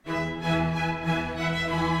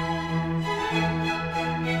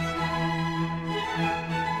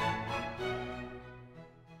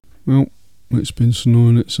It's been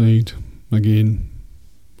snowing outside again.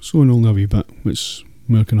 Snowing only a wee bit. It's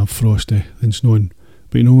more kind of frosty than snowing.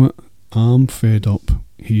 But you know what? I'm fed up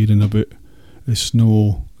hearing about the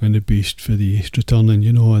snow and the beast for the east returning,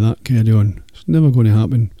 you know, and that carry on. It's never going to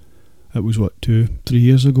happen. It was 2-3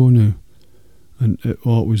 years ago now, and it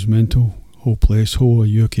was mental. Whole place, whole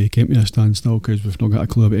UK came to a standstill because we've not got a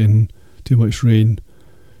clue about anything. Too much rain,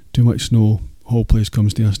 too much snow, whole place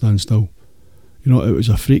comes to a standstill. You know, it was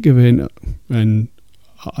a freak event, and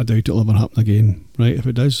I doubt it'll ever happen again. Right, if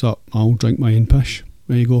it does, I'll drink my own pish.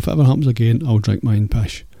 There you go. If it ever happens again, I'll drink my own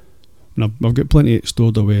pish. And I've got plenty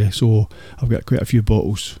stored away, so I've got quite a few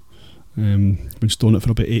bottles. Been storing it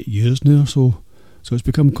for about 8 years now or so. So it's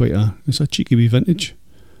become it's a cheeky wee vintage.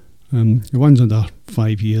 The ones under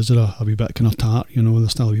 5 years are a wee bit kind of tart, you know, they're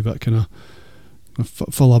still a wee bit kind of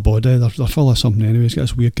full of body, they're full of something anyway. It's got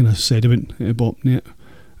this weird kind of sediment at the bottom of it.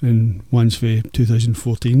 And one's for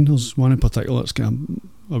 2014, there's one in particular that's got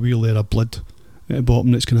a wee layer of blood at the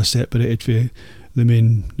bottom that's kind of separated for the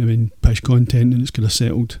main pish content, and it's kind of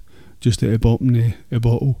settled just at the bottom of the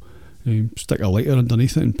bottle. Stick a lighter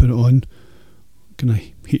underneath it and put it on, kind of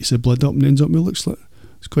heats the blood up and ends up with looks like,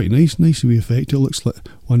 it's quite nice wee effect. It looks like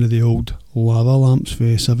one of the old lava lamps for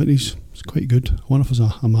the 70s. It's quite good. I wonder if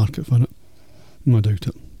there's a market for it. I doubt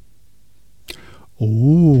it.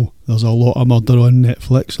 Oh, there's a lot of murder on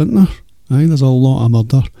Netflix, isn't there? Aye, there's a lot of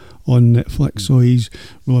murder on Netflix. So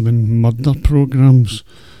we'll have been murder programmes.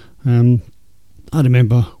 I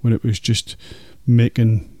remember when it was just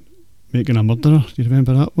making a murderer. Do you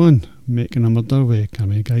remember that one? Making a murderer with, I can't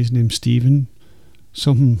remember the guy's name, Stephen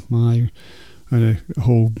something. Aye, and a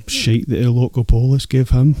whole shite that the local police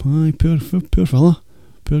gave him. Aye, poor fella,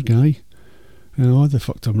 poor guy. They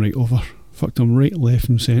fucked him right over. Fucked him right, left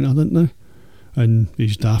and centre, didn't they? And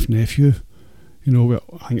his daft nephew, you know,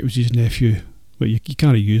 I think it was his nephew, but you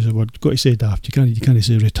can't use the word, you've got to say daft, you can't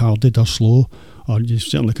say retarded or slow, or you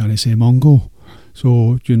certainly can't say mongo.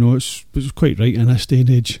 So, you know, it's quite right in this day and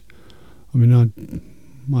age. I mean,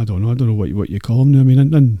 I don't know what you call them now. I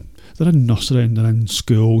mean, they're in nursery and they're in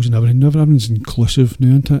schools and everything. Everything's inclusive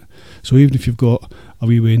now, isn't it? So even if you've got a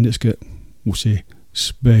wee wayne that's got, we'll say,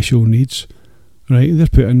 special needs, right, they're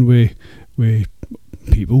put in with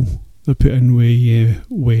people. They're put in with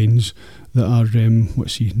waynes that are,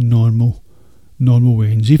 normal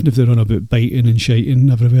waynes. Even if they're on about biting and shiting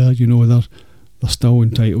everywhere, you know, they're still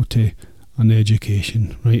entitled to an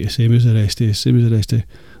education, right? The same as the rest of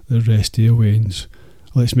the waynes.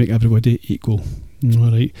 Let's make everybody equal.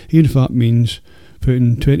 Alright, even if that means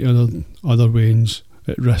putting 20 other waynes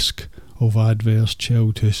at risk of adverse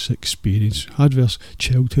childhood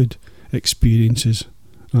experiences,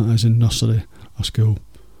 as in nursery or school.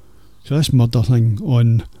 So this murder thing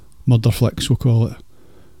on Murderflix, we'll call it.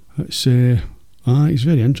 It's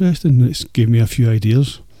very interesting. It's gave me a few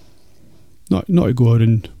ideas. Not to go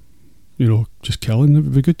around, you know, just killing. It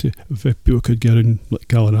would be good if people could get around like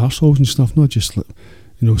killing arseholes and stuff, not just like,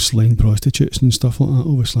 you know, slaying prostitutes and stuff like that.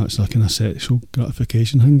 Obviously that's like a kind of sexual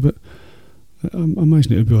gratification thing, but I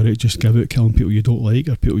imagine it would be alright just give out killing people you don't like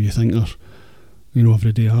or people you think are, you know,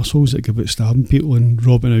 everyday arseholes that give out stabbing people and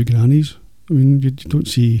robbing out grannies. I mean, you don't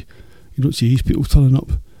see these people turning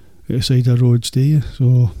up at the side of roads, do you?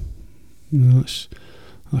 So, you know,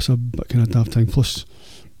 that's a bit kind of daft thing. Plus,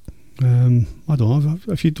 I don't know,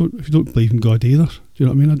 if you don't believe in God either, do you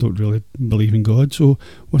know what I mean? I don't really believe in God, so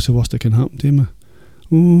what's the worst that can happen to me?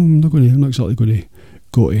 Oh, I'm not exactly going to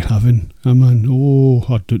go to heaven, am I?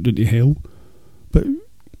 Or to hell. But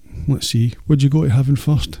let's see, would you go to heaven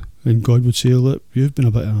first? And God would say, look, you've been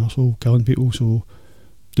a bit of an arsehole killing people, so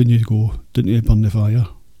didn't you burn the fire?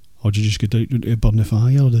 Or did you just get out to burn the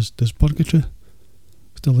fire? Or does purgatory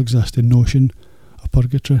still exist, the notion of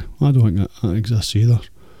purgatory? I don't think that exists either.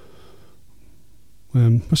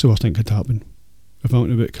 What's the worst thing could happen? If I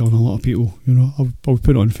went about killing a lot of people, you know, I would put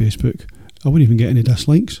it on Facebook. I wouldn't even get any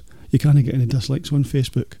dislikes. You can't get any dislikes on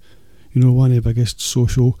Facebook. You know, one of the biggest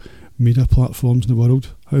social media platforms in the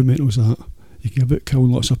world. How mental is that? You can about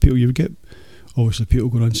killing lots of people. You would get, obviously, people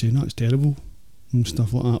going on saying that's terrible and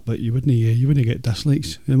stuff like that, but you wouldn't get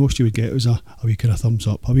dislikes. The most you would get was a wee kind of thumbs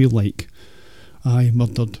up, a wee like. I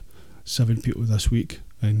murdered 7 people this week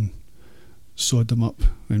and sawed them up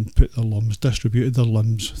and distributed their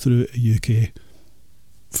limbs through the UK.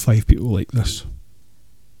 5 people like this.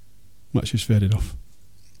 Which is fair enough.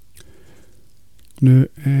 Now,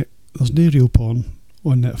 there's no real porn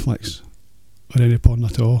on Netflix, or any porn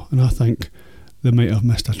at all, and I think they might have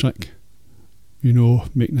missed a trick, you know,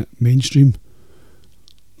 making it mainstream.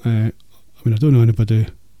 I mean, I don't know anybody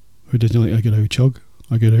who doesn't like a good old chug,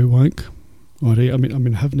 a good old wank. Alright, I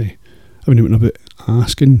mean, I haven't went about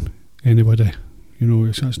asking anybody. You know,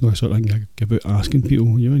 that's not a sort of thing you give out asking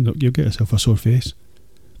people. You'll get yourself a sore face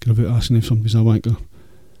going about asking if somebody's a wanker.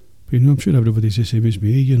 But you know, I'm sure everybody's the same as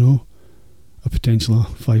me, you know. A potential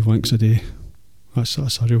of 5 wanks a day. That's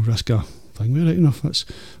a real risk of thing, right enough. That's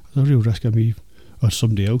a real risk of me or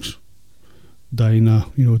somebody else dying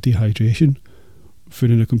of, you know, dehydration,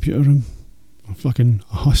 food in a computer room, or fucking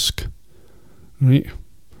a husk, right?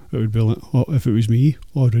 It would be like, if it was me,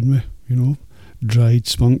 or around me, you know, dried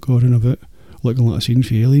spunk or in about, looking like a scene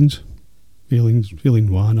for Alien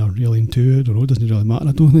 1 or Alien 2, I don't know, it doesn't really matter,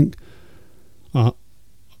 I don't think. I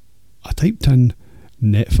typed in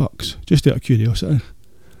Netfucks, just out of curiosity,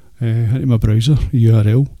 into my browser,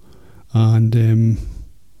 URL, and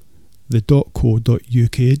the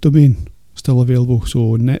 .co.uk domain still available,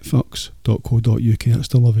 so netfucks.co.uk, that's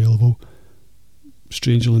still available.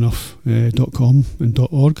 Strangely enough, .com and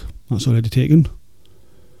 .org, that's already taken.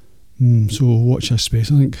 So watch this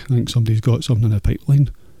space. I think somebody's got something in the pipeline.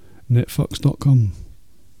 Netfucks.com.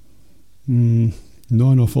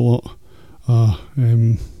 Not an awful lot. Not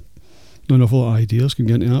an awful lot of ideas can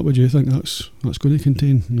get into that. What do you think that's going to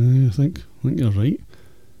contain? I think you're right.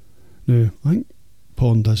 Now, I think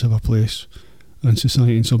porn does have a place in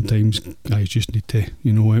society, and sometimes guys just need to,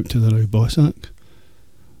 you know, empty their old boss sack.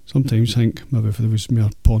 Sometimes I think maybe if there was more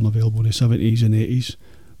porn available in the 70s and 80s,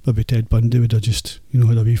 maybe Ted Bundy would have just, you know,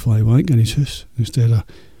 had a wee fly wank in his house instead of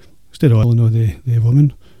oiling all the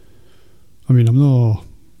women. I mean, I'm not,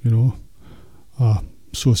 you know, a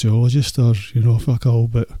sociologist or, you know, fuck all,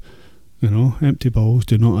 but, you know, empty balls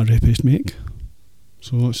do not a rapist make.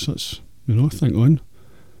 So that's you know, think on.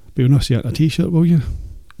 But you'll not see it in a t-shirt, will you?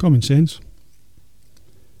 Common sense.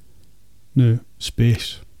 Now,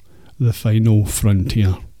 space, the final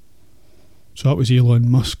frontier. So that was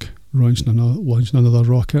Elon Musk launching another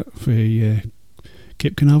rocket for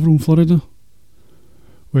Cape Canaveral, Florida.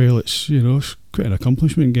 Well, it's, you know, it's quite an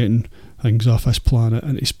accomplishment getting things off this planet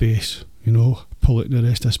into space, you know, polluting the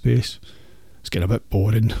rest of space. It's getting a bit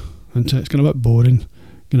boring, isn't it? It's getting a bit boring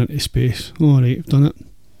getting into space. Alright, I've done it.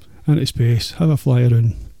 Into space, have a fly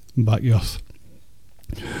around and back to Earth.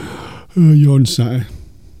 Yawn City.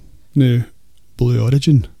 Now, Blue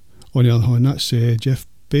Origin, on the other hand, that's Jeff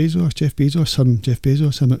Bezos, him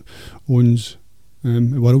that owns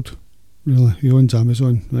the world, really. He owns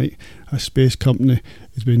Amazon, right? A space company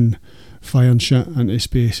has been firing shit into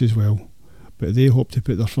space as well, but they hope to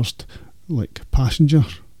put their first, like, passenger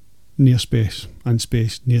near space, and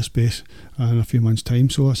space, near space, in a few months' time,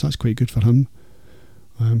 so that's quite good for him.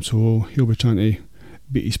 So he'll be trying to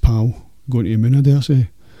beat his pal going to the moon, I dare say.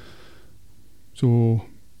 So,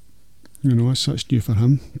 you know, that's new for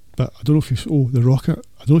him. But I don't know if the rocket,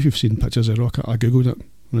 I don't know if you've seen pictures of the rocket. I googled it,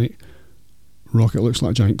 right? Rocket looks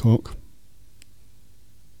like a giant cock.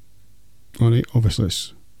 Alright, obviously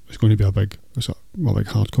it's going to be a big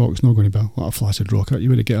hard cock. It's not going to be like a flaccid rocket. You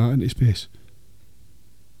wouldn't get that into space.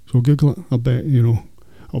 So Google it. I bet, you know,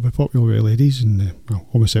 it'll be popular with ladies and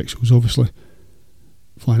homosexuals, obviously,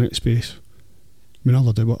 flying into space. I mean, I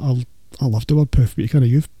love the word poof, but you can't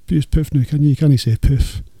use poof now, can you? You can't say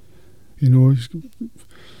poof. You know,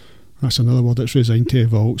 that's another word that's resigned to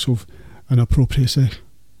evolve of inappropriacy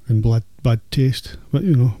and bad taste. But,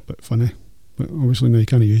 you know, but funny. But obviously now you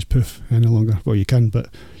can't use poof any longer. Well, you can,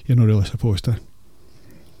 but you're not really supposed to.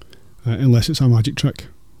 Unless it's a magic trick.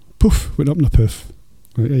 Poof, went up in a poof.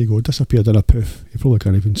 Right, there you go, disappeared in a poof. You probably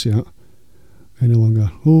can't even see it any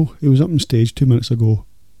longer. Oh, he was up on stage 2 minutes ago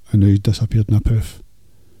and now he's disappeared in a poof.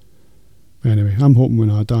 Anyway, I'm hoping when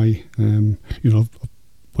I die, you know, I've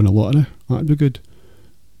won a lottery, that'd be good.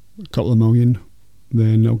 A couple of million,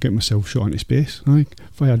 then I'll get myself shot into space,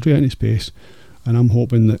 fired right into space, and I'm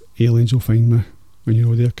hoping that aliens will find me, and you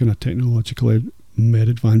know, they're kind of technologically more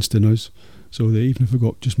advanced than us, so that even if I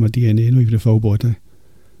got just my DNA, not even a full body,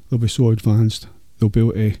 they'll be so advanced, they'll be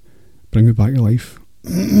able to bring me back to life.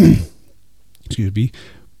 Excuse me.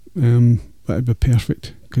 That'd be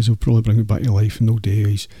perfect, because they'll probably bring me back to life and they'll do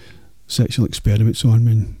these sexual experiments on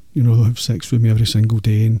me, and you know, they'll have sex with me every single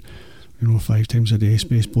day, and you know, 5 times a day,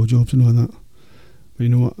 space blowjobs and all that. But you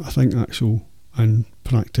know what, I think actual in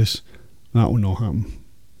practice that will not happen,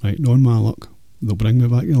 right? Not on my luck. They'll bring me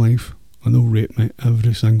back to life and they'll rape me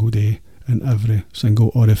every single day in every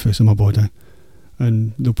single orifice in my body,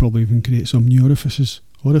 and they'll probably even create some new orifices.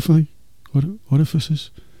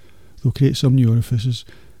 Orifices. They'll create some new orifices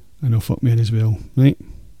and they'll fuck me in as well, right?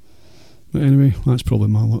 But anyway, that's probably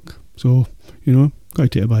my luck. So, you know, got to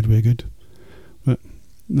take a bad way good. But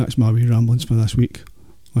that's my wee ramblings for this week.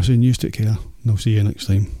 Listen, you take care and I'll see you next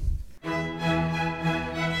time.